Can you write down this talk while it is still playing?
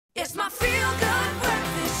It's my feel-good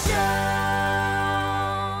breakfast show.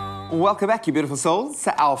 Welcome back, you beautiful souls,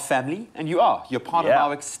 to our family. And you're part of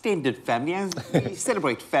our extended family. As we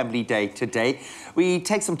celebrate Family Day today, we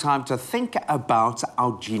take some time to think about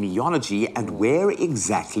our genealogy and where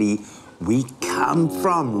exactly we come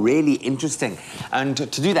from. Really interesting. And to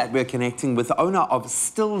do that, we're connecting with the owner of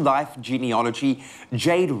Still Life Genealogy,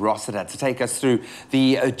 Jade Rossiter, to take us through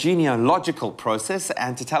the genealogical process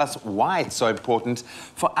and to tell us why it's so important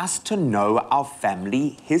for us to know our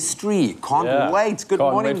family history. Can't wait. Good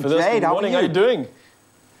morning, Jade. Good morning. How are you doing?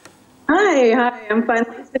 Hi, I'm fine.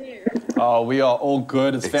 Thanks for you. Oh, we are all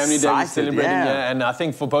good. It's Family Day, we're celebrating here, and I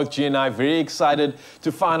think for both G and I, very excited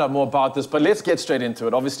to find out more about this. But let's get straight into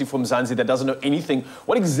it. Obviously, from Mzansi that doesn't know anything,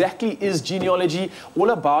 what exactly is genealogy all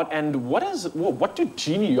about, and what do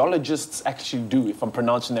genealogists actually do? If I'm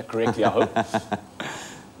pronouncing that correctly, I hope.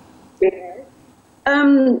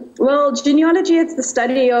 Well, genealogy is the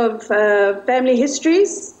study of family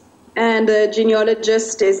histories. And a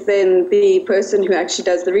genealogist is then the person who actually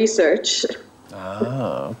does the research.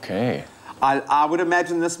 Ah, okay. I would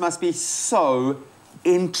imagine this must be so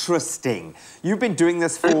interesting. You've been doing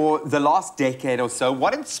this for the last decade or so.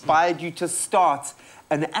 What inspired you to start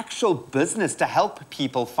an actual business to help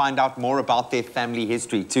people find out more about their family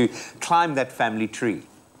history, to climb that family tree?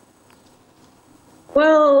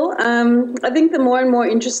 Well, I think the more and more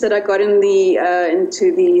interested I got in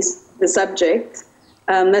into the subject,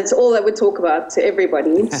 that's all I would talk about to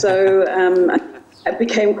everybody. So it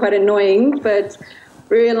became quite annoying, but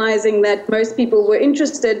realizing that most people were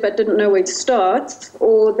interested but didn't know where to start,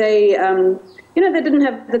 or they, they didn't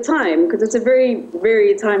have the time, because it's a very,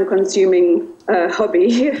 very time-consuming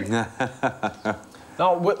hobby.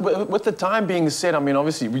 Now, with the time being said, I mean,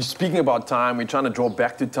 obviously, we're speaking about time, we're trying to draw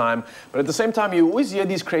back to time, but at the same time, you always hear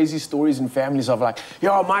these crazy stories in families of like,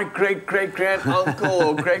 yo, my great-great-grand-uncle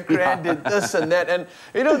or great-grand did this and that, and,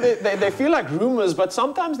 they feel like rumors, but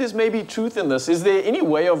sometimes there's maybe truth in this. Is there any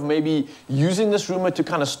way of maybe using this rumor to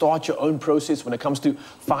kind of start your own process when it comes to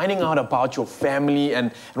finding out about your family,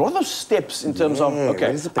 and what are those steps in terms of,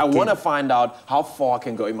 okay, I want to find out how far I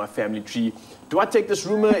can go in my family tree. Do I take this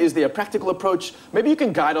rumor? Is there a practical approach? Maybe you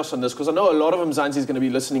can guide us on this, because I know a lot of Mzansi is going to be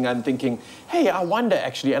listening and thinking, hey, I wonder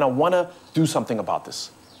actually, and I want to do something about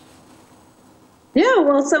this. Yeah,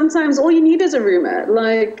 well, sometimes all you need is a rumor.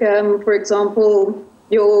 Like, for example,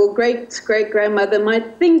 your great-great-grandmother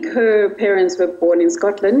might think her parents were born in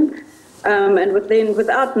Scotland, and then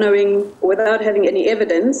without having any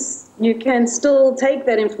evidence, you can still take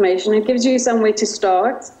that information. It gives you somewhere to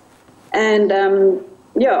start. And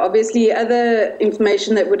obviously other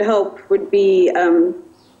information that would help would be,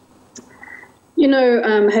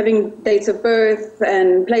 having dates of birth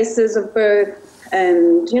and places of birth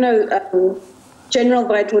and, general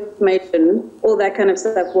vital information. All that kind of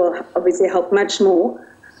stuff will obviously help much more.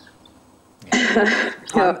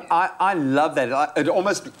 I love that.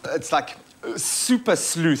 It's like super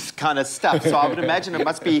sleuth kind of stuff. So I would imagine it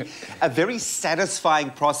must be a very satisfying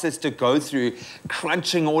process to go through,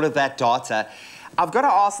 crunching all of that data. I've got to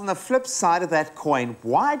ask, on the flip side of that coin,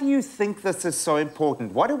 why do you think this is so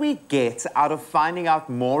important? What do we get out of finding out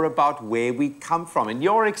more about where we come from? In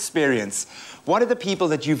your experience, what are the people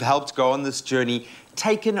that you've helped go on this journey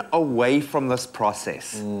taken away from this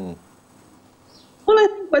process? Well, I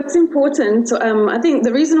think what's important, I think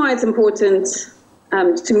the reason why it's important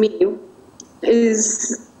to me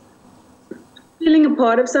is feeling a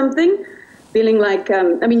part of something. Feeling like,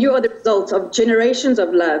 you are the result of generations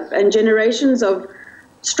of love and generations of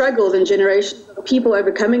struggles and generations of people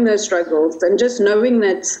overcoming those struggles, and just knowing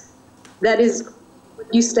that is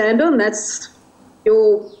what you stand on, that's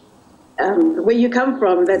your, where you come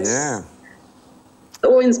from, that's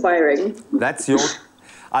awe-inspiring.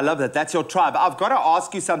 I love that. That's your tribe. I've got to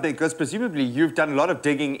ask you something, because presumably you've done a lot of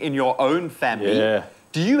digging in your own family. Yeah.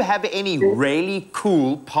 Do you have any really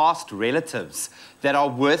cool past relatives that are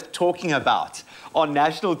worth talking about on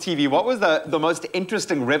national TV? What was the most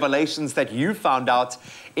interesting revelations that you found out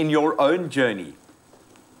in your own journey?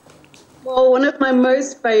 Well, one of my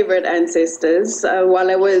most favorite ancestors,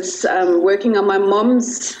 while I was working on my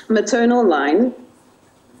mom's maternal line,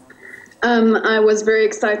 I was very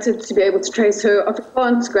excited to be able to trace her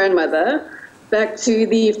Afrikaans grandmother back to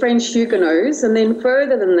the French Huguenots, and then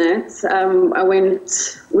further than that,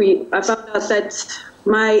 I found out that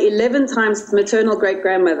my 11 times maternal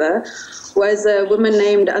great-grandmother was a woman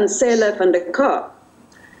named Ansela van der Kaap.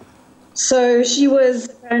 So she was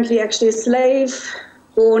apparently actually a slave,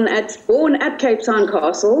 born at Cape Town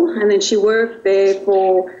Castle, and then she worked there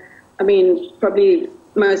for, probably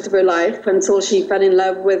most of her life, until she fell in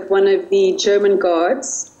love with one of the German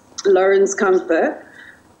guards, Lawrence Comfer.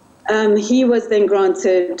 He was then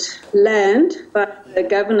granted land by the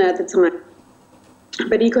governor at the time,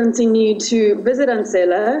 but he continued to visit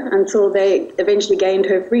Ancela until they eventually gained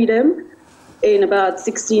her freedom in about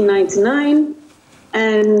 1699,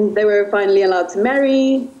 and they were finally allowed to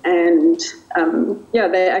marry, and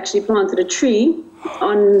they actually planted a tree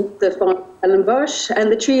on the farm Stellenbosch,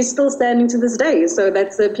 and the tree is still standing to this day. So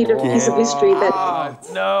that's a piece of history that...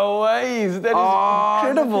 No ways, that is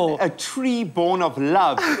incredible. A tree born of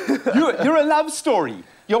love. You're a love story.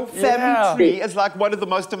 Your family tree is like one of the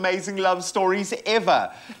most amazing love stories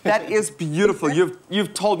ever. That is beautiful.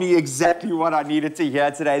 You've told me exactly what I needed to hear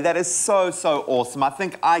today. That is so, so awesome. I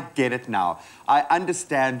think I get it now. I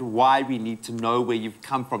understand why we need to know where you've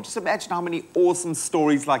come from. Just imagine how many awesome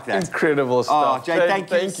stories like that. Incredible stuff. Oh, Jay, thank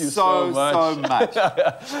you so much.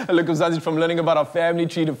 Look, Mzansi, from learning about our family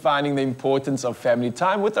tree to finding the importance of family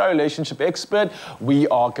time with our relationship expert, we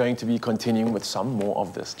are going to be continuing with some more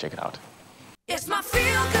of this. Check it out. It's my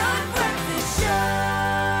feel-good breakfast show.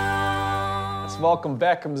 Welcome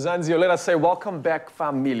back, Mzansi. Let us say welcome back,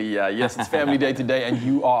 familia. Yes, it's family day today, and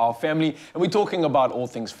you are our family. And we're talking about all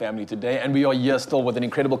things family today. And we are here still with an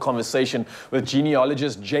incredible conversation with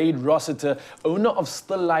genealogist Jade Rossiter, owner of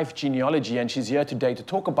Still Life Genealogy. And she's here today to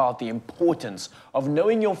talk about the importance of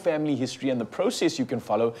knowing your family history and the process you can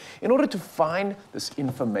follow in order to find this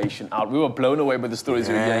information out. We were blown away by the stories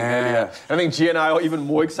we were hearing earlier. I think G and I are even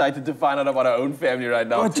more excited to find out about our own family right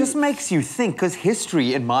now. Well, it just makes you think, because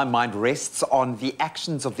history, in my mind, rests on the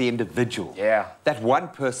actions of the individual. Yeah. That one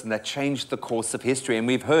person that changed the course of history. And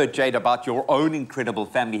we've heard, Jade, about your own incredible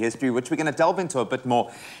family history, which we're going to delve into a bit more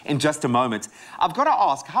in just a moment. I've got to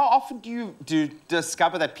ask, how often do you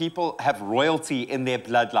discover that people have royalty in their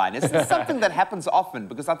bloodline? Is this something that happens often?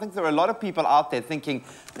 Because I think there are a lot of people out there thinking,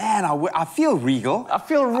 man, I feel regal. I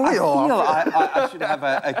feel royal. I should have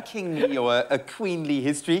a kingly or a queenly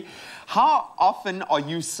history. How often are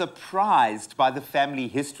you surprised by the family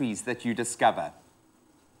histories that you discover?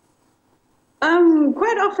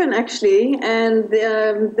 Quite often, actually, and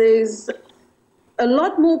there's a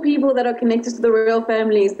lot more people that are connected to the royal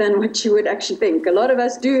families than what you would actually think. A lot of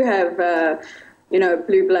us do have,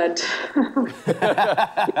 blue blood.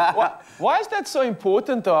 Why is that so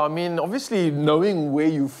important, though? I mean, obviously, knowing where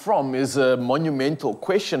you're from is a monumental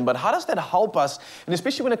question, but how does that help us, and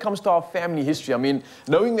especially when it comes to our family history? I mean,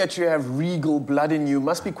 knowing that you have regal blood in you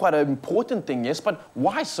must be quite an important thing, yes, but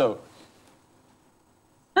why so?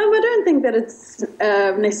 I don't think that it's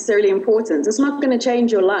necessarily important. It's not going to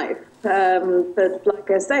change your life. But like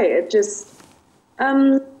I say, it just...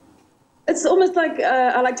 it's almost like,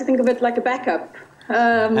 I like to think of it like a backup.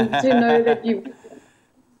 To know that you've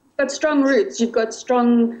got strong roots, you've got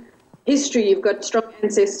strong history, you've got strong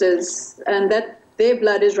ancestors, and that their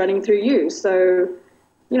blood is running through you. So,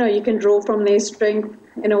 you can draw from their strength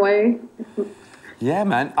in a way. Yeah,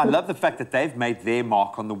 man. I love the fact that they've made their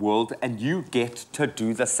mark on the world and you get to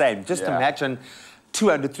do the same. Just imagine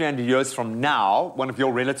 200, 300 years from now, one of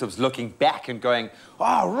your relatives looking back and going,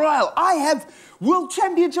 oh, Royal, I have World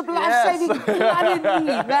Championship life-saving blood in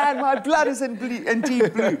me, man. My blood is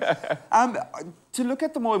indeed blue. To look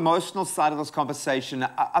at the more emotional side of this conversation,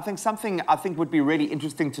 I think something would be really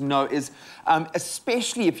interesting to know is,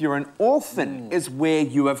 especially if you're an orphan, is where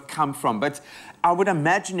you have come from. But I would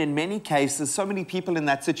imagine in many cases, so many people in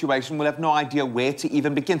that situation will have no idea where to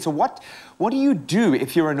even begin. So what do you do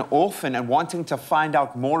if you're an orphan and wanting to find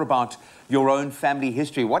out more about your own family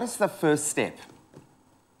history? What is the first step?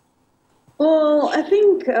 Well, I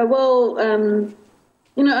think,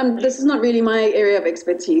 this is not really my area of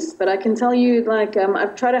expertise, but I can tell you,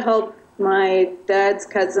 I've tried to help my dad's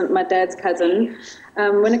cousin.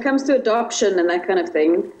 When it comes to adoption and that kind of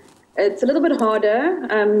thing, it's a little bit harder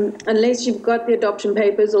unless you've got the adoption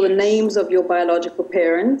papers or the names of your biological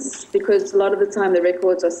parents, because a lot of the time the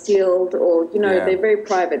records are sealed or, they're very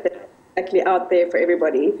private. They're actually out there for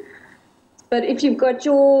everybody. But if you've got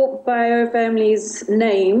your bio family's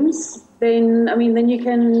names, then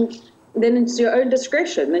it's your own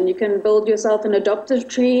discretion. Then you can build yourself an adoptive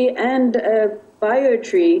tree and a bio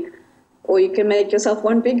tree, or you can make yourself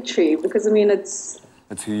one big tree, because,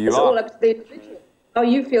 That's who you are. All up to the individual. How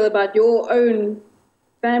you feel about your own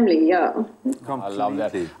family, yeah. I love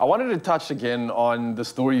that. I wanted to touch again on the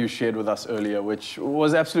story you shared with us earlier, which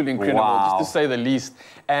was absolutely incredible, just to say the least.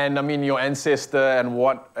 And your ancestor and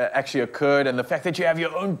what actually occurred, and the fact that you have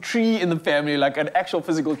your own tree in the family, like an actual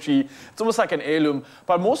physical tree. It's almost like an heirloom.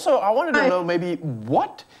 But more so, I wanted to know maybe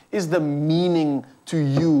what is the meaning to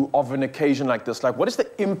you of an occasion like this? Like, what is the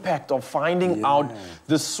impact of finding out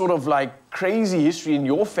this sort of crazy history in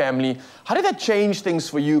your family? How did that change things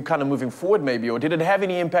for you kind of moving forward maybe? Or did it have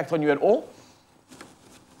any impact on you at all?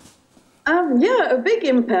 Yeah, a big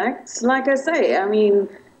impact. Like I say, I mean,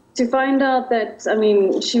 to find out that, I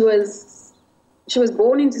mean, she was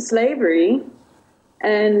born into slavery,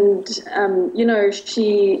 and you know,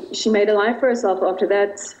 she made a life for herself after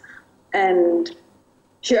that, and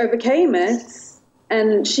she overcame it,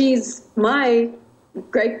 and she's my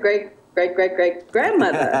great great great great great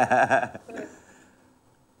grandmother.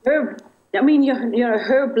 Her, I mean, you know,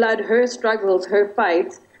 her blood, her struggles, her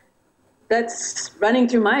fight, that's running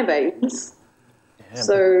through my veins. Yeah,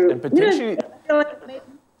 So, and potentially, you know, I feel like it made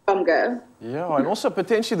me stronger. yeah, and also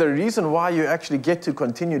potentially the reason why you actually get to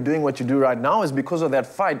continue doing what you do right now is because of that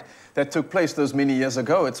fight that took place those many years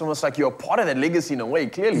ago. It's almost like you're a part of that legacy in a way,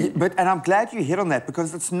 clearly. And I'm glad you hit on that,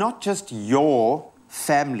 because it's not just your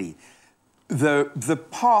family. The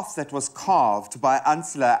path that was carved by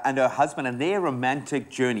Ansela and her husband and their romantic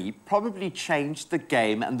journey probably changed the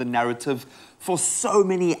game and the narrative for so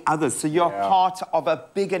many others. So you're part of a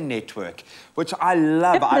bigger network, which I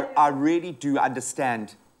love. I really do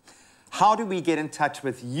understand. How do we get in touch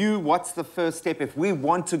with you? What's the first step? If we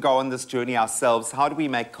want to go on this journey ourselves, how do we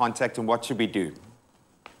make contact and what should we do?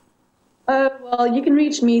 Well, you can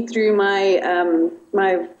reach me through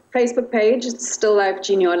my Facebook page. It's Still Life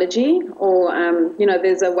Genealogy, or you know,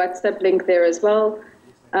 there's a WhatsApp link there as well.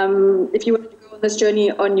 If you want to go on this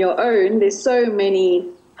journey on your own, there's so many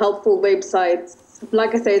helpful websites.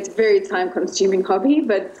 Like I say, it's a very time-consuming hobby,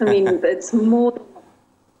 but I mean, it's more than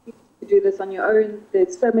to do this on your own.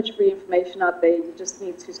 There's so much free information out there. You just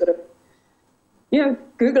need to sort of, you know,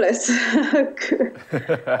 Google it.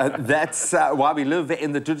 That's why we live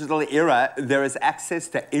in the digital era. There is access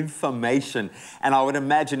to information. And I would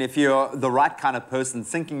imagine if you're the right kind of person,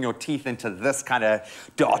 sinking your teeth into this kind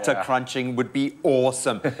of data crunching would be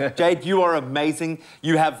awesome. Jade, you are amazing.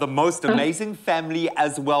 You have the most amazing family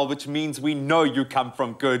as well, which means we know you come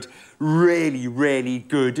from good, really, really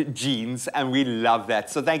good genes, and we love that.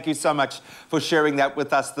 So thank you so much for sharing that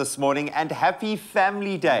with us this morning, and happy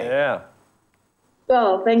Family Day. Yeah.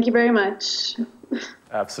 Well, thank you very much.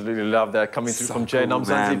 Absolutely love that coming through So from Jay cool, Namzansi.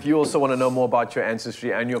 man. If you also want to know more about your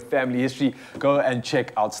ancestry and your family history, go and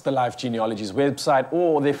check out Still Life Genealogy's website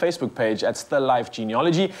or their Facebook page at Still Life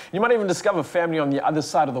Genealogy. You might even discover family on the other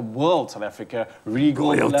side of the world, South Africa.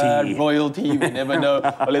 Regal blood, royalty, we never know.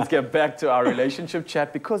 Well, let's get back to our relationship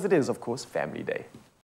chat, because it is, of course, Family Day.